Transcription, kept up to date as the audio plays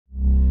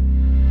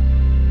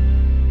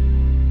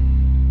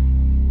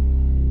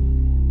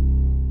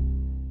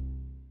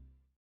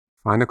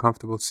Find a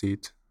comfortable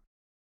seat.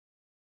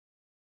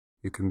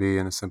 You can be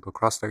in a simple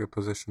cross-legged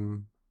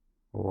position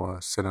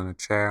or sit on a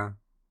chair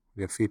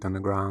with your feet on the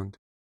ground.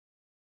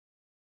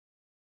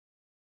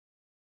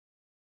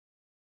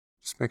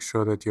 Just make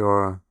sure that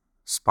your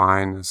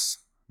spine is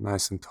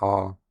nice and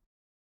tall,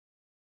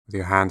 with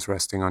your hands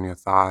resting on your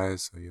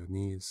thighs or your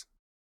knees.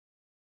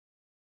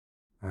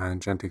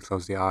 And gently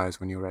close the eyes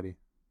when you're ready.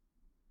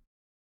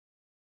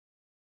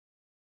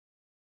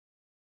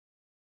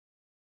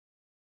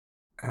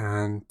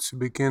 And to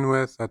begin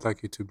with, I'd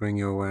like you to bring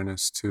your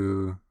awareness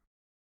to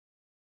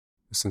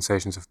the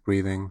sensations of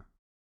breathing,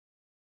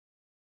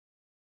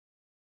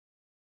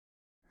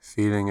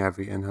 feeling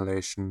every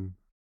inhalation,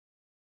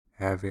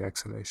 every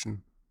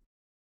exhalation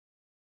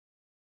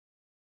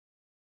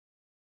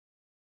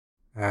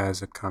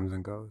as it comes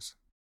and goes.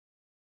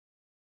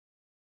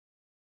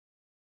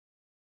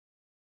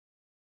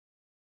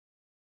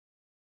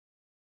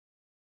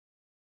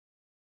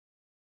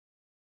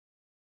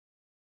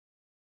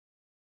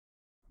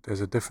 There's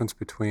a difference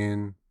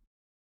between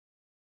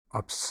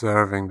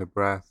observing the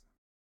breath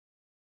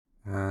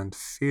and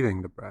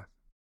feeling the breath.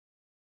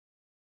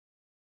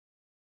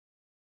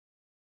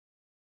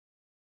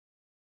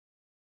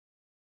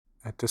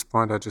 At this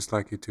point, I'd just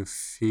like you to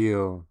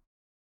feel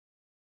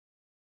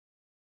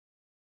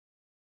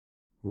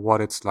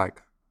what it's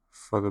like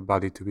for the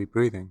body to be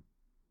breathing.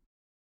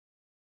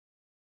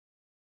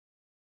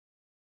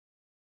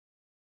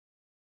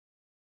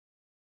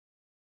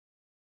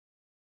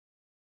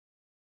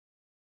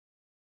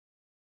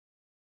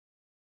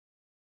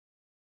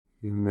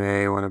 You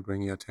may want to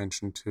bring your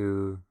attention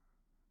to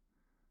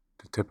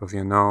the tip of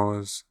your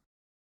nose,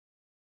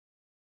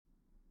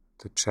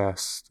 the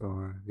chest,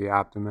 or the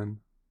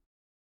abdomen.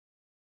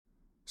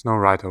 There's no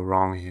right or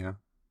wrong here.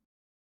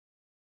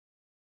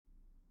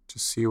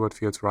 Just see what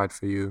feels right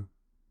for you.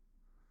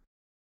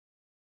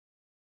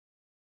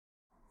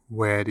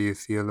 Where do you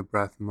feel the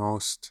breath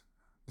most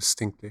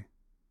distinctly?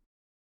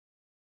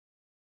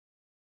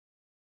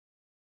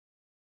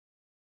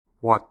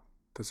 What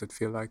does it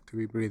feel like to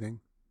be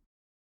breathing?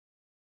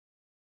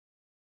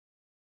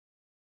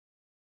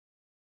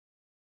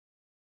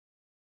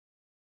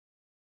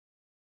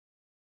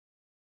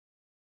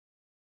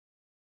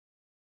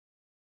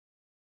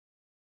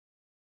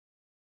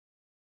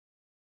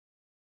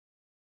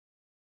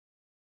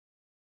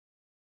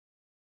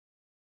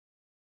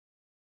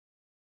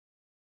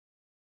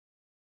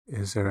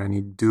 Is there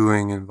any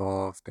doing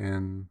involved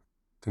in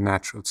the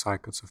natural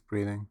cycles of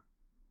breathing?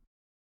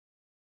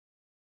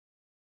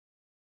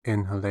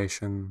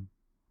 Inhalation,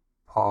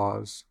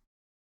 pause.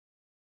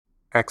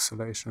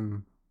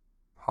 Exhalation,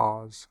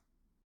 pause.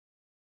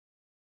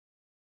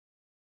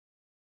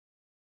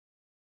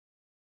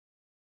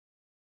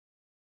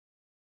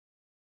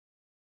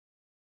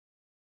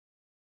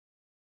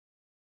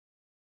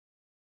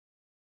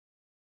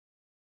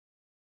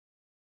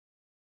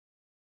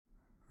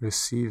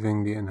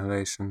 Receiving the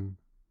inhalation,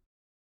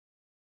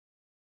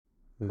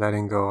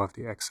 letting go of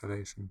the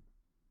exhalation.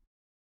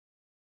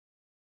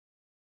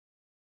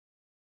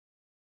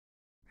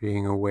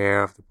 Being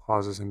aware of the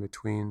pauses in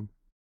between.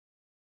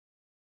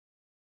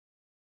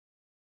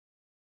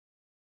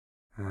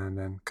 And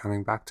then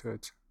coming back to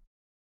it.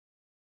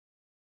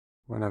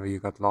 Whenever you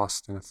got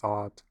lost in a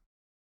thought,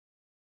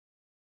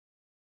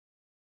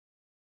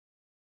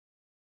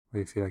 or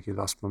you feel like you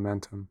lost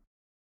momentum.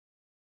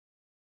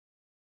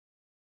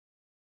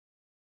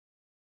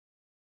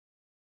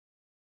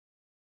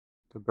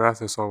 The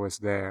breath is always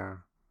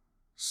there,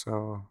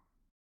 so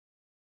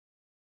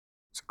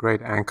it's a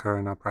great anchor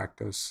in our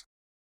practice.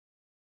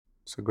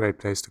 It's a great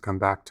place to come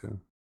back to.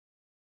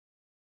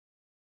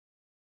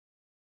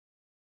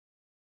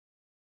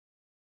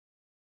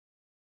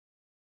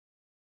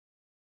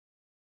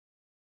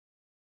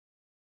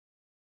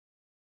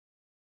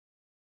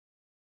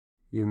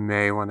 You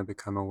may want to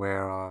become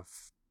aware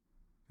of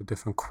the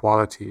different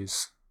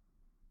qualities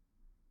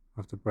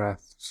of the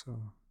breath.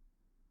 So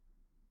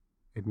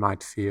it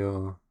might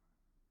feel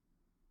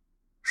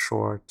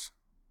short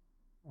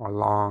or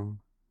long,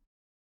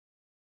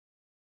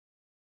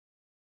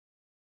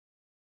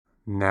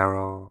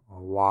 narrow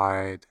or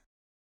wide.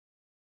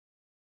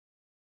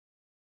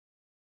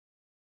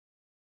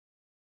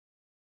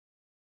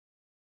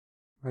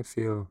 Might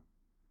feel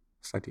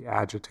slightly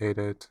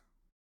agitated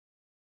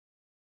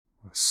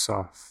or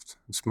soft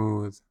and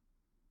smooth.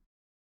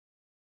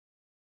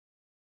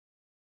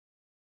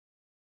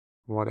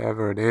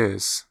 Whatever it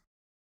is,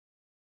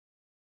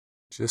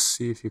 just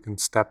see if you can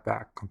step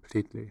back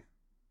completely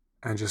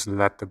and just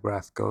let the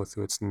breath go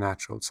through its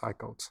natural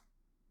cycles.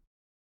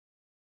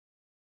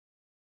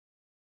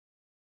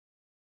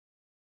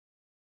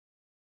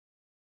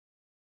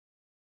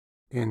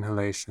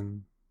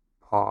 Inhalation,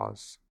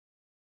 pause.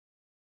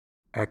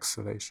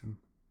 Exhalation,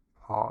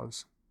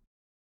 pause.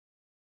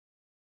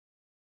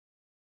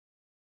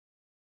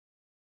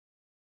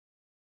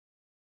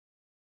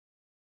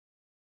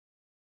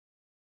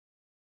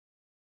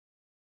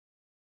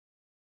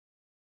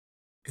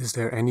 Is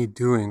there any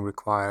doing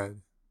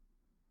required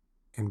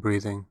in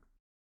breathing?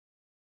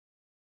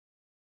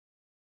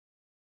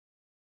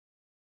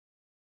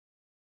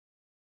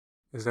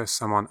 Is there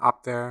someone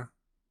up there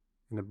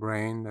in the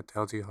brain that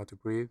tells you how to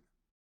breathe?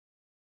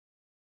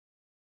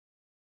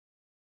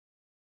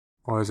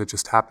 Or is it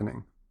just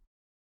happening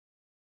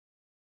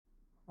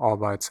all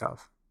by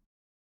itself?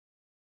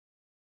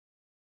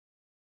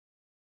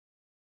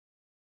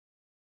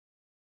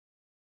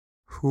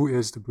 Who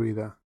is the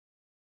breather?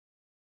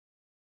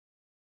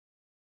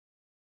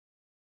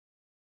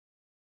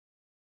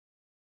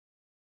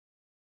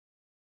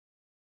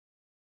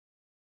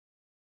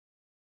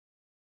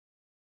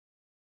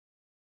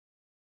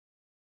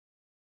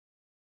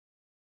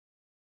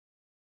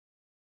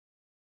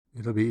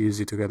 It'll be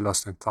easy to get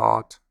lost in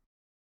thought,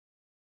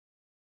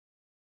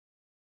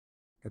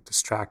 get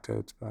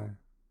distracted by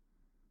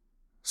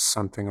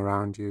something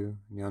around you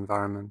in your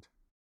environment.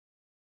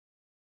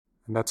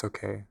 And that's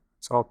okay.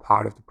 It's all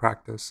part of the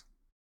practice.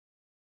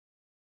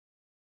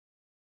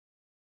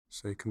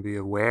 So you can be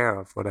aware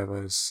of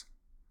whatever is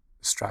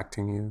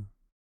distracting you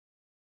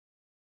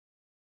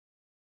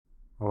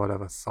or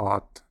whatever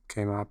thought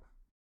came up.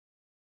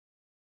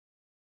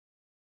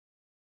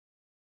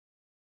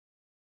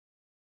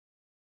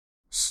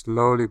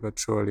 Slowly but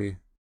surely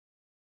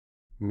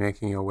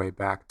making your way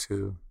back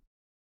to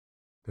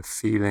the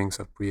feelings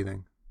of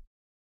breathing.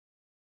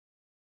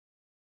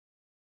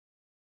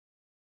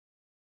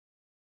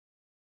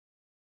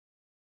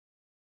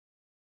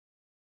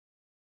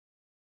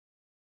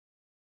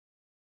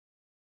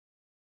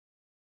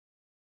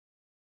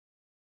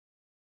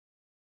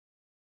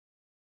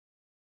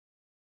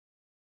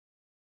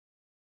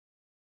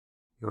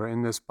 You're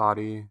in this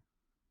body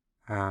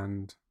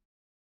and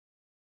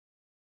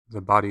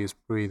the body is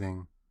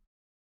breathing.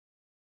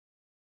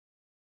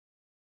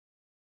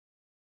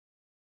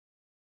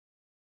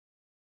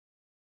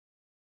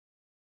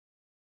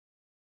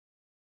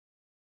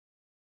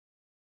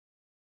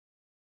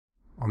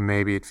 Or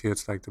maybe it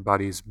feels like the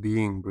body is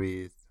being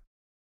breathed.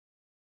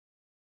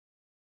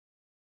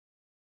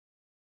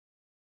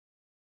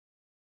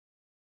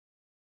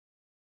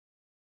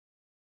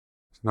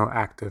 There's no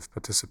active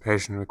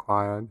participation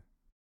required.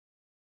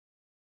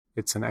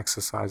 It's an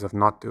exercise of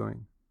not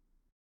doing.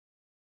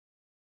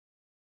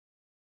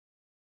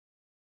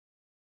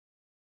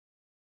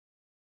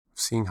 Of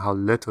seeing how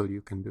little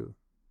you can do.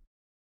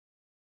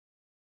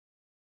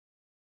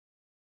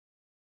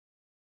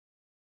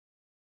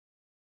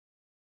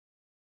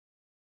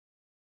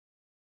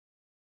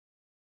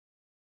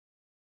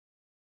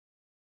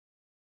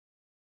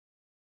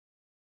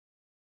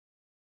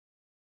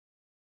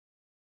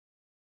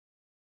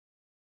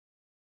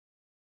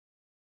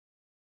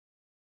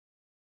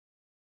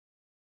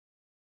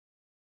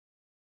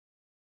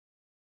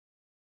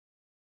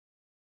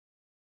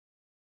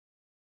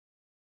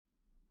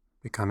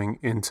 Becoming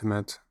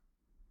intimate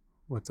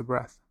with the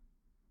breath.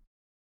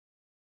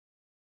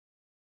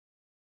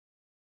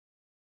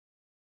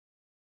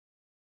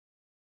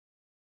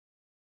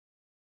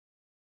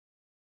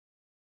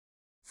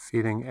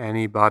 Feeling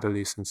any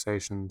bodily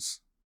sensations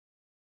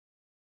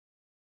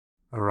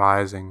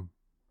arising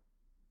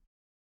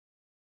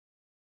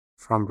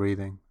from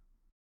breathing.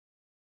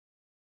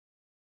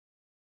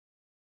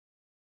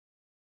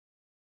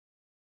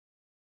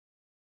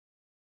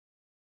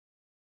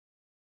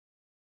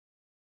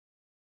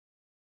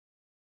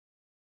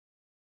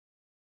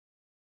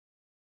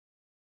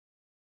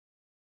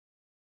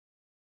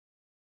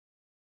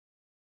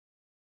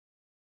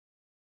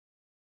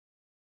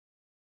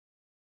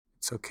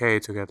 It's okay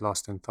to get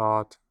lost in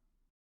thought.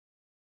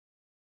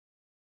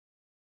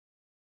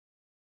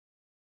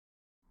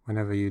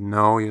 Whenever you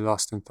know you're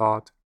lost in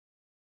thought,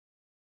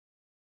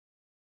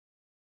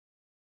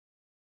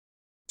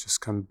 just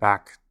come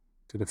back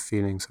to the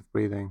feelings of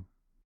breathing.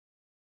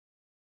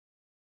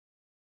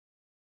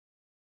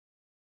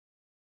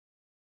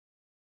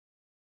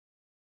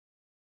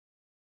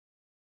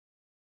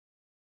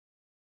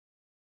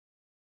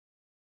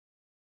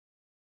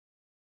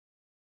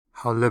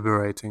 How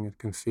liberating it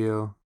can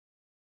feel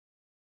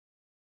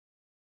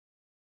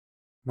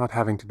not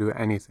having to do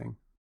anything.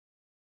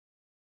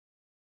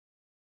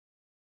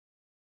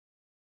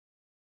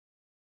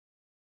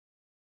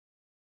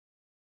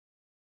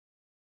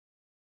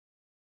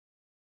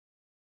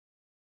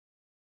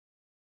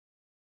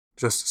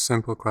 Just a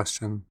simple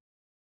question.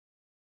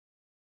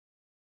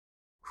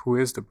 Who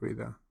is the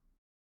breather?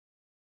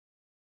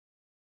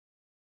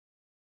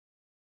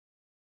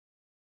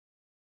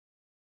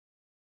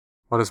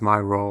 What is my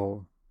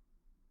role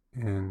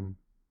in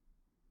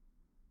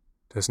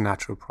this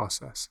natural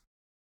process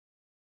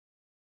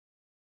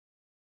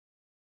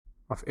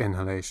of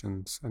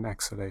inhalations and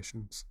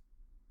exhalations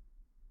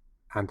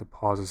and the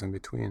pauses in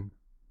between?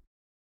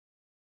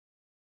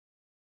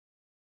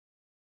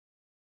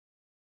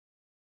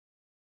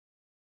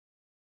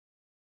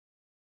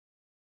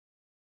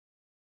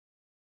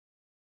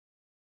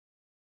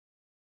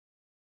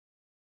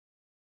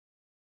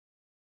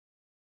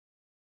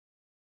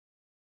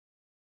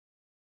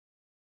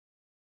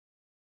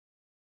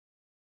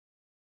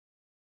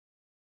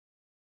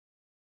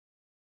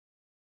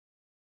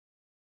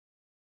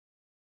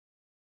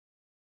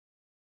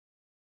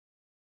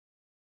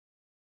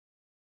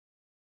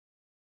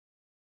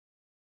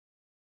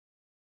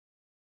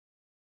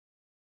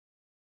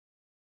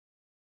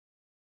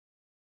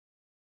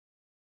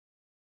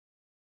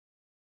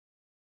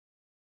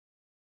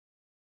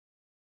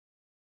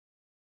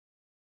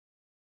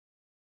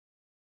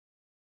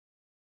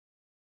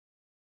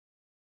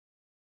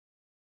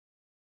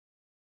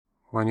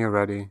 When you're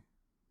ready,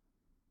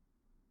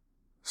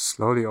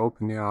 slowly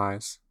open the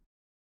eyes.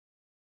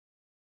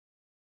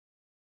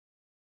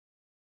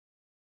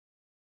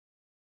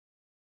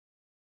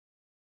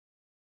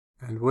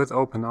 And with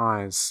open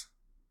eyes,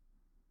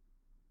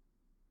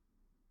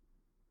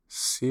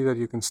 see that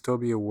you can still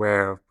be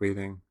aware of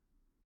breathing.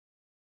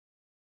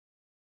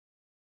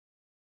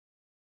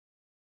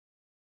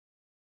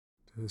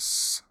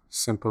 This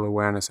simple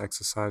awareness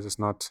exercise is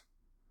not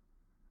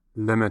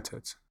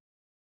limited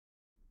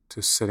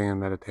to sitting in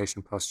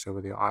meditation posture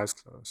with your eyes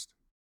closed.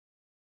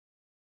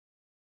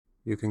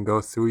 You can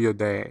go through your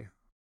day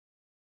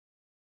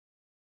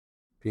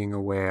being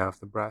aware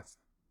of the breath.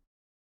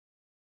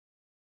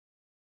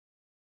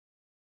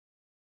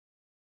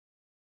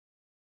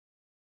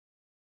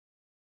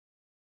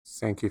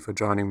 Thank you for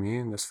joining me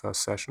in this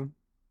first session,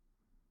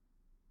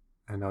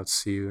 and I'll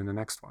see you in the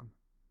next one.